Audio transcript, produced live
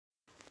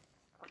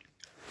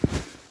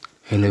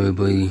Hello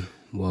everybody,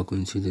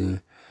 welcome to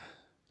the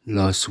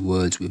Last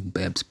Words with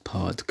Babs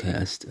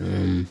podcast.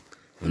 I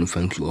want to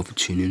thank you all for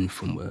tuning in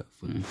from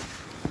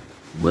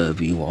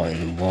wherever you are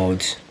in the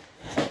world.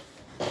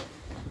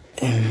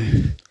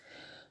 I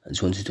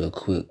just wanted to do a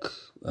quick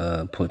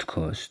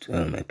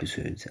podcast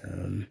episode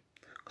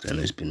because I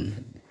know it's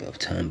been a bit of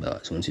time, but I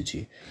just wanted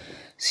to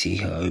see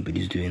how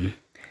everybody's doing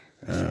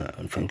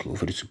and thank you all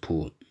for the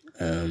support.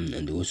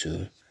 And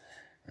also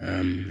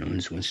I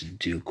just wanted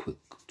to do a quick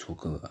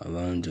talk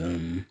around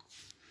the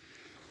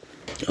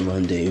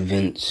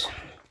event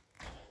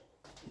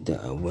that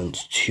I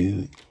went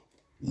to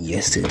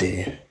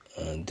yesterday.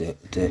 The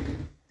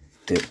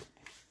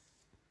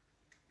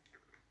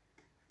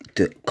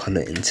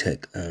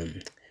Colorintech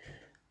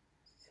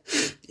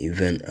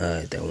event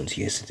that I went to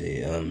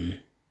yesterday. I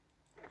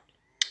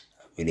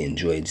really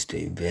enjoyed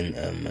the event.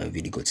 I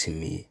really got to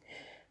meet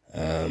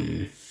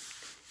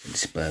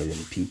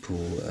inspiring people,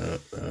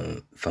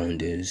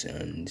 founders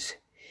and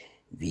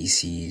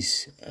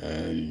VCs,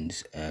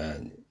 and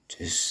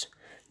just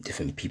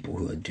different people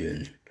who are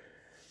doing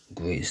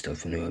great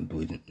stuff and who are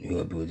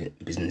building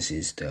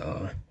businesses that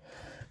are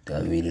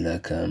really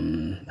like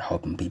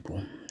helping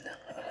people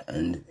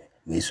and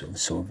really sort of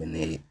solving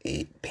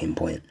a pain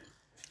point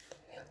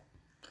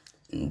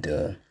in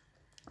the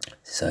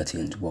society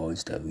and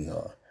worlds that we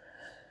are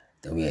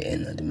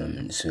in at the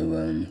moment.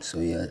 So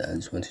yeah, I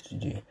just wanted to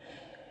do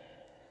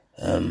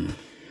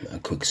a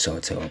quick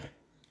shout out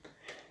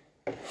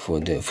for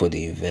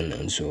the event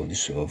and sort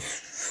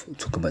of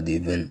talk about the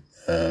event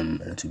a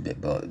little bit,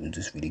 but it was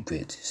just really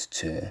great just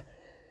to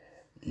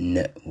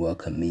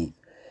network and meet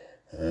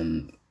a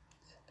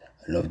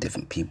lot of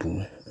different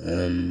people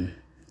and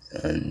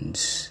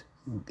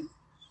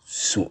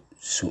sort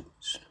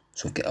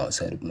of get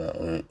outside of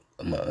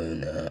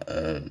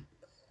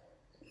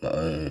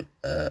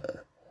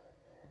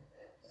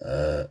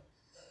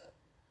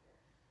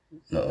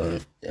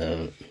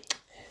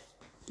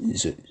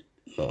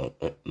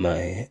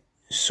my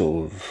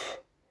sort of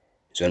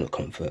zone of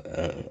comfort,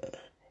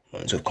 my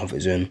sort of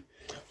comfort zone,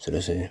 so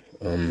to say,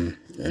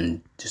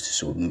 and just to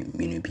sort of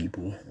meet new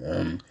people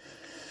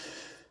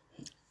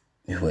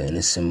who are in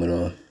a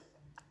similar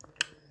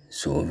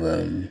sort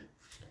of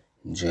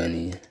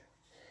journey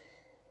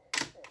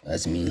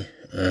as me,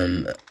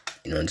 and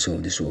sort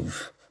of just sort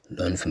of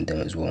learn from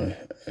them as well,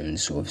 and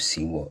sort of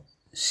see what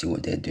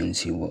they're doing,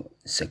 see what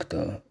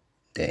sector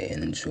they're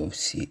in, and sort of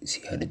see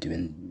how they're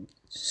doing,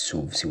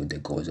 sort of see what their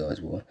goals are as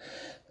well.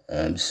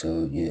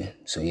 So yeah,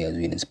 it's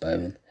really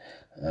inspiring.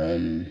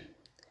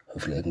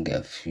 Hopefully I can get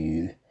a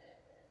few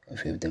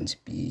of them to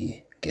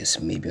be guests,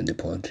 maybe on the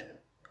pod,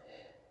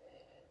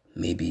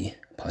 maybe,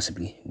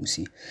 possibly, we'll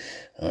see.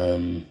 But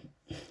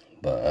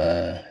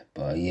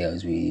yeah, it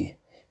was really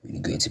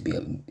great to be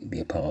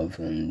a part of,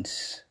 and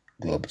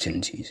good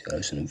opportunities. I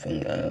was going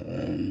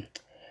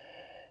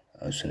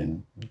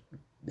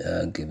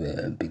to give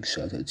a big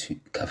shout out to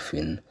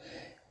Catherine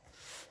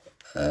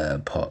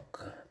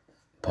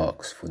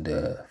Parks for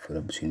the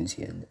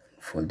opportunity and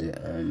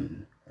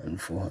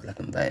for like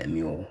inviting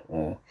me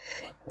or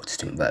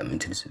just to invite me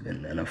to this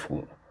event. And I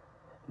thought,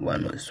 why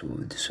not sort of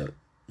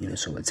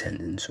attend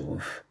and sort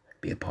of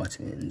be a part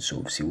of it and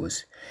sort of see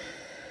what's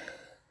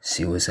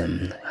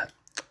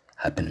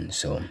happening.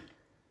 So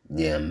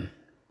yeah,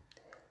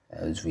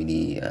 I was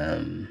really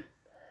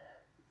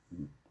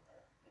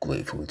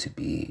grateful to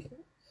be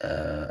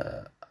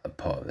a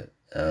part of it.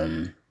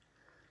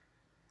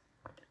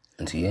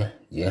 And so yeah,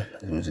 I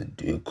just wanted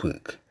to do a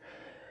quick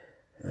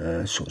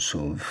sort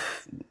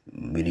of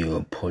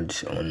video pod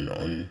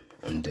on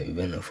the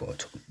event. I thought I'd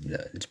talk a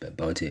little bit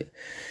about it,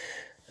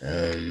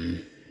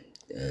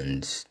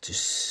 and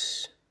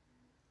just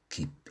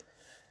keep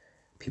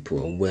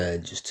people aware,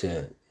 just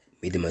to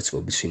make the most of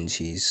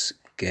opportunities,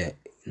 get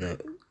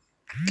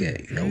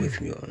away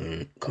from your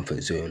own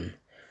comfort zone,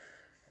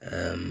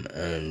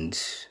 and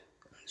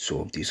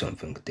sort of do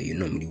something that you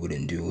normally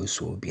wouldn't do, or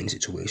sort of be in a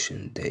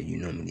situation that you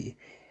normally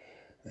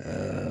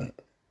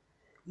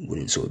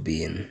wouldn't sort of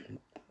be in.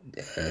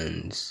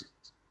 And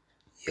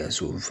yeah, I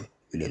sort of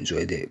really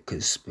enjoyed it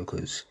because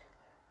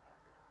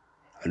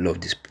a lot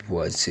of these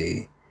people, I'd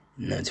say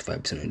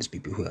 95% of these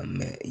people who I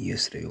met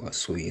yesterday or I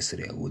saw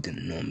yesterday, I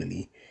wouldn't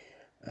normally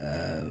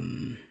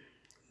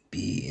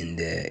be in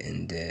their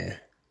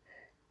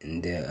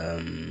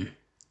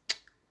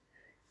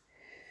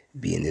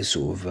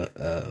sort of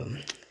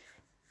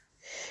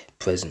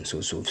presence,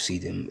 or sort of see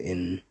them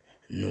in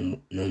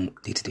normal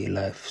day-to-day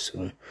life.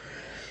 So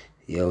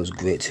yeah, it was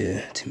great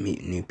to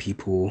meet new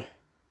people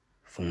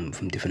from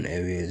different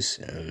areas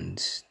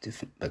and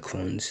different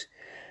backgrounds,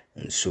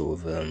 and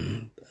sort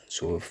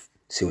of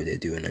see what they're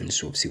doing and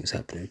sort of see what's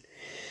happening.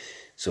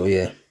 So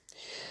yeah,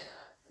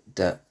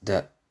 that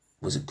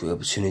was a great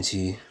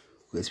opportunity,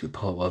 great to be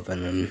part of,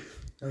 and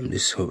I'm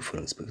just hopeful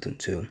and expectant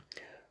to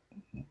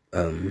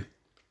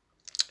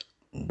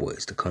what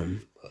is to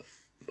come.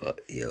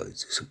 But yeah,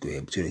 it's just a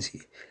great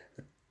opportunity,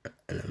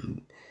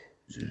 and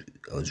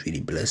I was really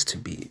blessed to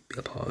be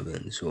a part of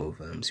it and sort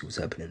of see what's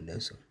happening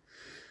there. So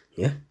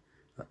yeah,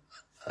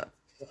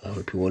 I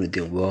hope you all are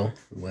doing well,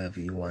 wherever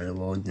you are in the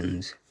world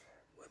and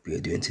whatever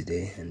you're doing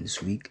today and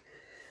this week.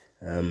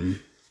 I want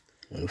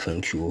to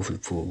thank you all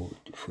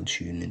for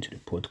tuning into the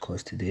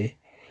podcast today.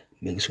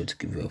 Make sure to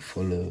give it a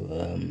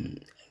follow,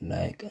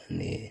 like,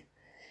 and a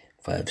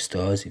 5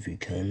 stars if you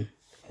can.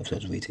 5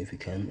 stars rating if you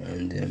can,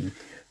 and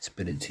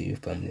spread it to your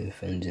family and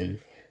friends, and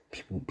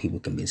people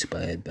can be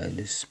inspired by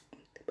this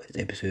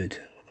episode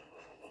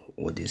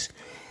or this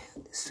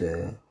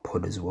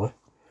pod as well.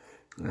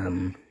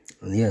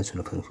 And yeah, I just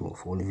want to thank you all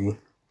for all of you.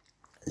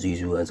 As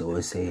usual, as I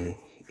always say,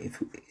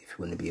 if you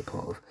want to be a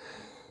part of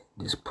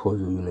this pod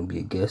or you want to be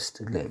a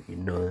guest, let me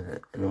know.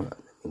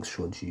 Make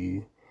sure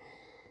to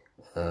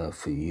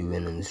for you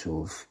and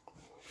sort of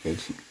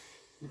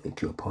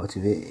make you a part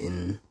of it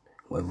in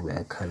whatever way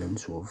I can and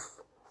sort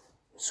of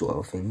sort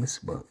out things.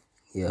 But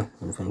yeah,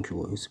 I want to thank you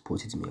all who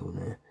supported me. I want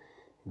to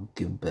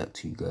give back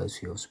to you guys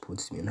who have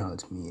supported me and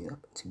helped me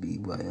to be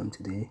where I am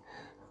today.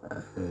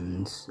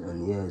 And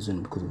yeah, it's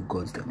only because of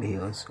God that we're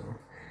here.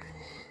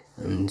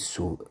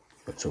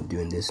 So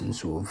doing this and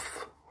sort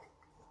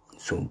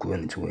of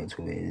growing to where it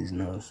is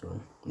now. So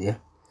yeah,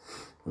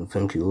 and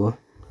thank you all.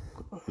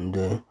 And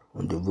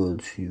on the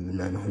road to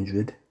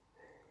 900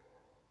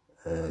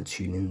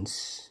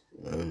 tune-ins,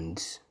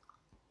 and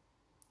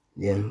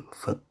yeah,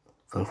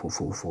 thankful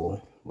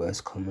for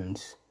where's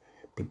comments,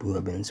 people who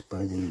have been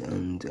inspired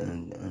and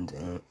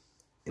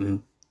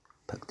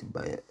impacted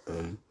by it.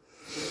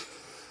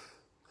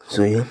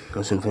 So yeah, I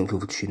just want to thank you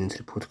for tuning into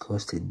the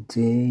podcast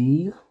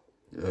today.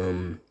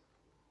 And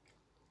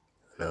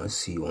I'll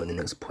see you on the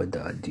next pod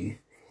that I do.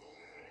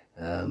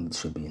 It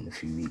should be in a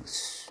few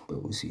weeks,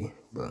 but we'll see.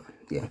 But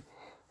yeah,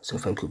 so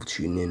thank you for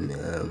tuning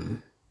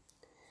in.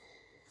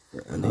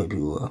 And I hope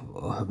you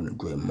are having a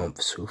great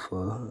month so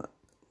far.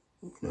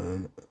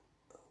 And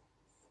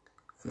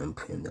I'm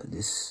praying that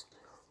this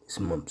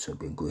month will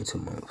be a greater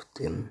month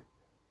than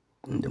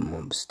the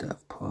months that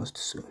have passed.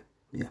 So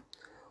yeah,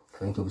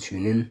 thank you for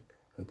tuning in.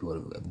 Hope you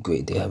all have a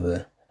great day. Have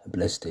a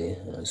blessed day,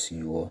 and I'll see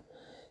you all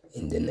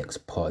in the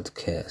next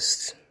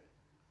podcast.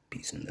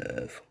 Peace and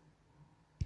love.